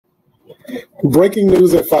Breaking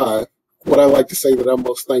news at 5. What I like to say that I'm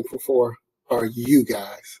most thankful for are you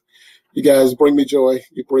guys. You guys bring me joy.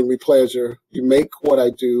 You bring me pleasure. You make what I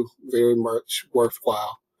do very much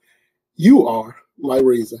worthwhile. You are my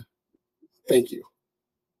reason. Thank you.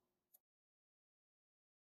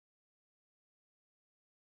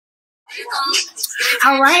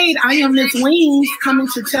 All right, I am Miss Wings coming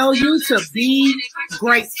to tell you to be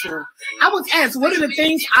grateful. I was asked, what are the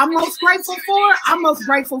things I'm most grateful for? I'm most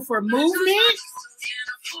grateful for movement,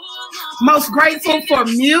 most grateful for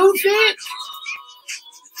music,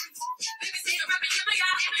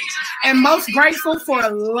 and most grateful for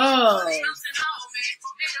love.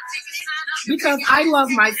 Because I love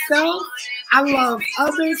myself, I love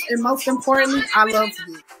others, and most importantly, I love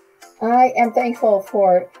you. I am thankful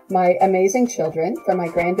for my amazing children, for my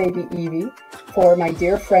grandbaby Evie, for my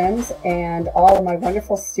dear friends, and all of my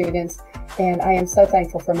wonderful students. And I am so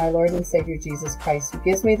thankful for my Lord and Savior Jesus Christ, who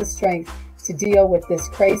gives me the strength to deal with this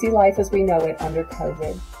crazy life as we know it under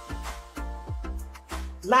COVID.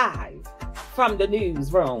 Live from the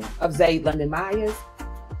newsroom of Zaid London Myers,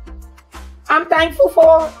 I'm thankful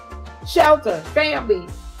for shelter, family,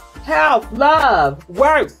 health, love,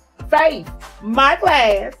 work, faith, my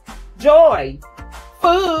class, joy,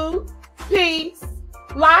 food, peace,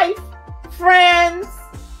 life, friends.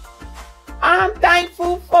 I'm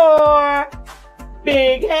thankful for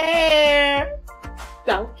big hair,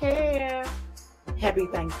 don't care. Happy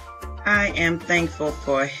Thanksgiving. I am thankful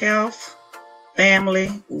for health,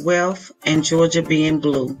 family, wealth, and Georgia being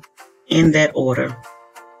blue, in that order.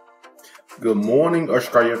 Good morning,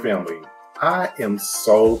 Usher-Collier family. I am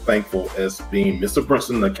so thankful as being Mr.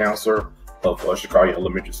 Brinson, the counselor of Usher-Collier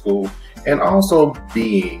Elementary School, and also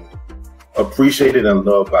being appreciated and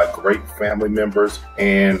loved by great family members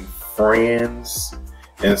and friends,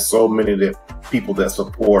 and so many people that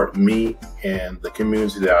support me and the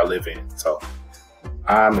community that I live in. So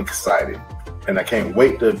I'm excited, and I can't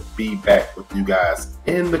wait to be back with you guys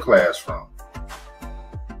in the classroom.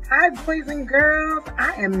 Hi, boys and girls.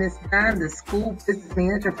 I am Miss Dunn, the school business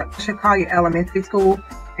manager for Usher-Collier Elementary School.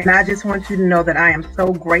 And I just want you to know that I am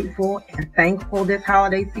so grateful and thankful this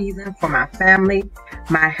holiday season for my family,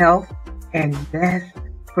 my health, and yes,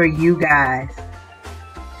 for you guys.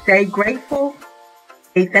 Stay grateful,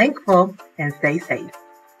 stay thankful, and stay safe.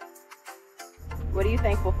 What are you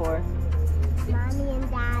thankful for? Mommy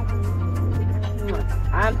and Daddy.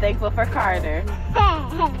 I'm thankful for Carter.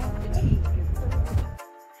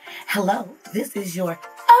 Hello, this is your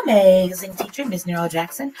amazing teacher, Miss Nero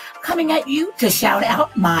Jackson, coming at you to shout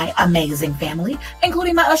out my amazing family,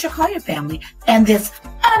 including my Usher-Collier family, and this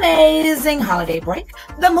amazing holiday break,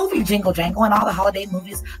 the movie Jingle Jangle, and all the holiday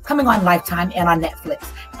movies coming on Lifetime and on Netflix.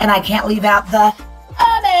 And I can't leave out the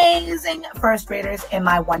amazing first graders and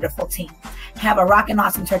my wonderful team. Have a rockin'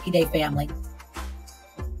 awesome Turkey Day, family.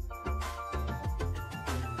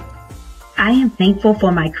 I am thankful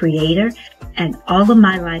for my Creator and all of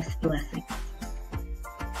my life's blessings.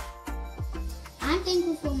 I'm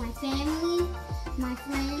thankful for my family, my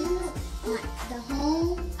friends, the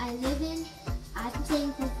home I live in. I'm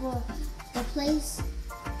thankful for the place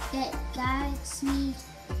that guides me,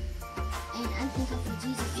 and I'm thankful for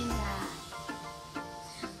Jesus and God.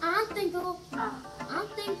 I'm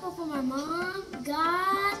thankful for my mom,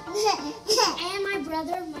 God, and my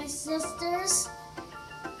brother, my sisters,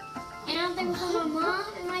 and I'm thankful for my mom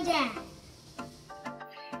and my dad.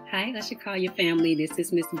 Hi, Usher-Collier family. This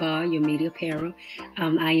is Miss Ball, your media para.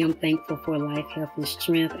 I am thankful for life, health, and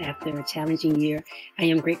strength after a challenging year. I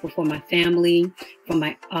am grateful for my family, for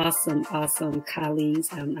my awesome colleagues.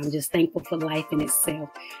 I'm just thankful for life in itself.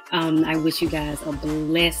 I wish you guys a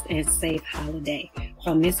blessed and safe holiday.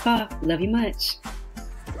 From Miss Ball, love you much.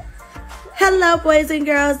 Hello, boys and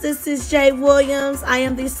girls. This is Jay Williams. I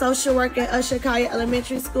am the social worker at Usher-Collier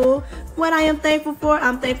Elementary School. What I am thankful for,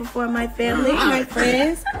 I'm thankful for my family, my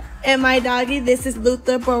friends, and my doggy. This is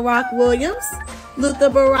Luther Barack Williams. Luther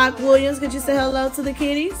Barack Williams, could you say hello to the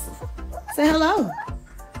kitties? Say hello.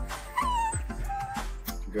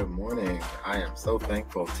 Good morning. I am so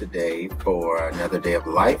thankful today for another day of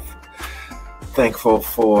life. Thankful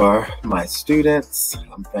for my students,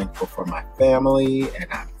 I'm thankful for my family, and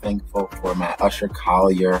I'm thankful for my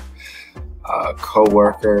Usher-Collier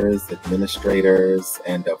co-workers, administrators,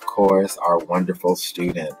 and of course, our wonderful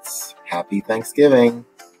students. Happy Thanksgiving.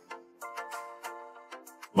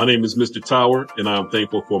 My name is Mr. Tower, and I'm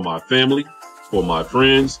thankful for my family, for my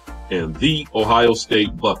friends, and the Ohio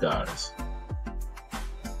State Buckeyes.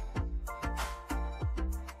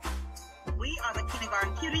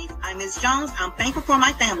 I'm Ms. Jones. I'm thankful for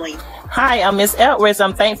my family. Hi, I'm Ms. Edwards.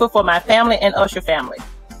 I'm thankful for my family and Usher family.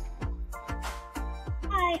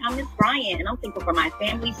 Hi, I'm Miss Bryant, and I'm thankful for my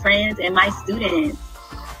family, friends, and my students.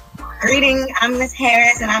 Greeting, I'm Miss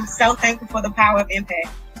Harris, and I'm so thankful for the power of impact.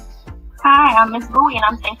 Hi, I'm Miss Bowie, and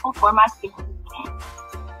I'm thankful for my students.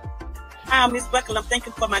 Hi, I'm Miss Buckle. I'm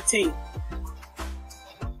thankful for my team.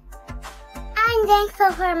 I'm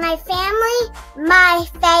thankful for my family, my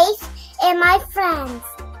faith, and my friends.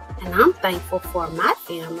 And I'm thankful for my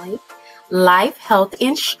family, life, health,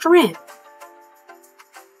 and strength.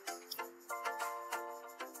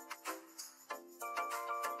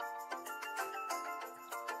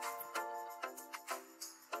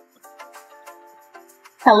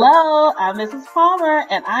 Hello, I'm Mrs. Palmer,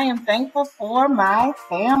 and I am thankful for my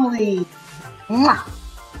family. Mwah.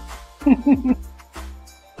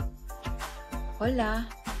 Hola,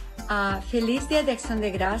 feliz Día de Acción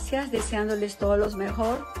de Gracias, deseándoles todos los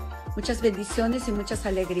mejor, muchas bendiciones y muchas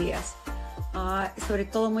alegrías. Sobre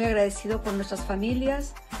todo muy agradecido por nuestras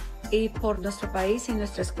familias y por nuestro país y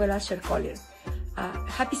nuestra escuela Usher-Collier.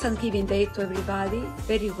 Happy Thanksgiving Day to everybody.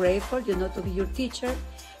 Very grateful, to be your teacher.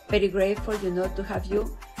 Very grateful, to have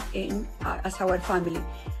you as our family.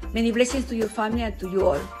 Many blessings to your family and to you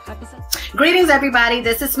all. Happy Thanksgiving. Greetings, everybody.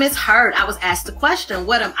 This is Miss Hurd. I was asked the question,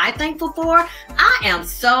 what am I thankful for? I am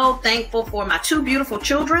so thankful for my two beautiful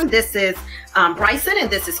children. This is Bryson and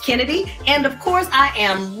this is Kennedy. And of course, I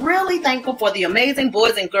am really thankful for the amazing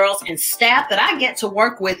boys and girls and staff that I get to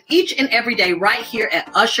work with each and every day right here at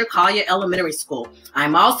Usher-Collier Elementary School.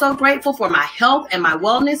 I'm also grateful for my health and my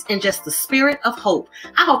wellness and just the spirit of hope.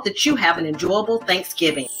 I hope that you have an enjoyable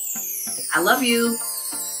Thanksgiving. I love you.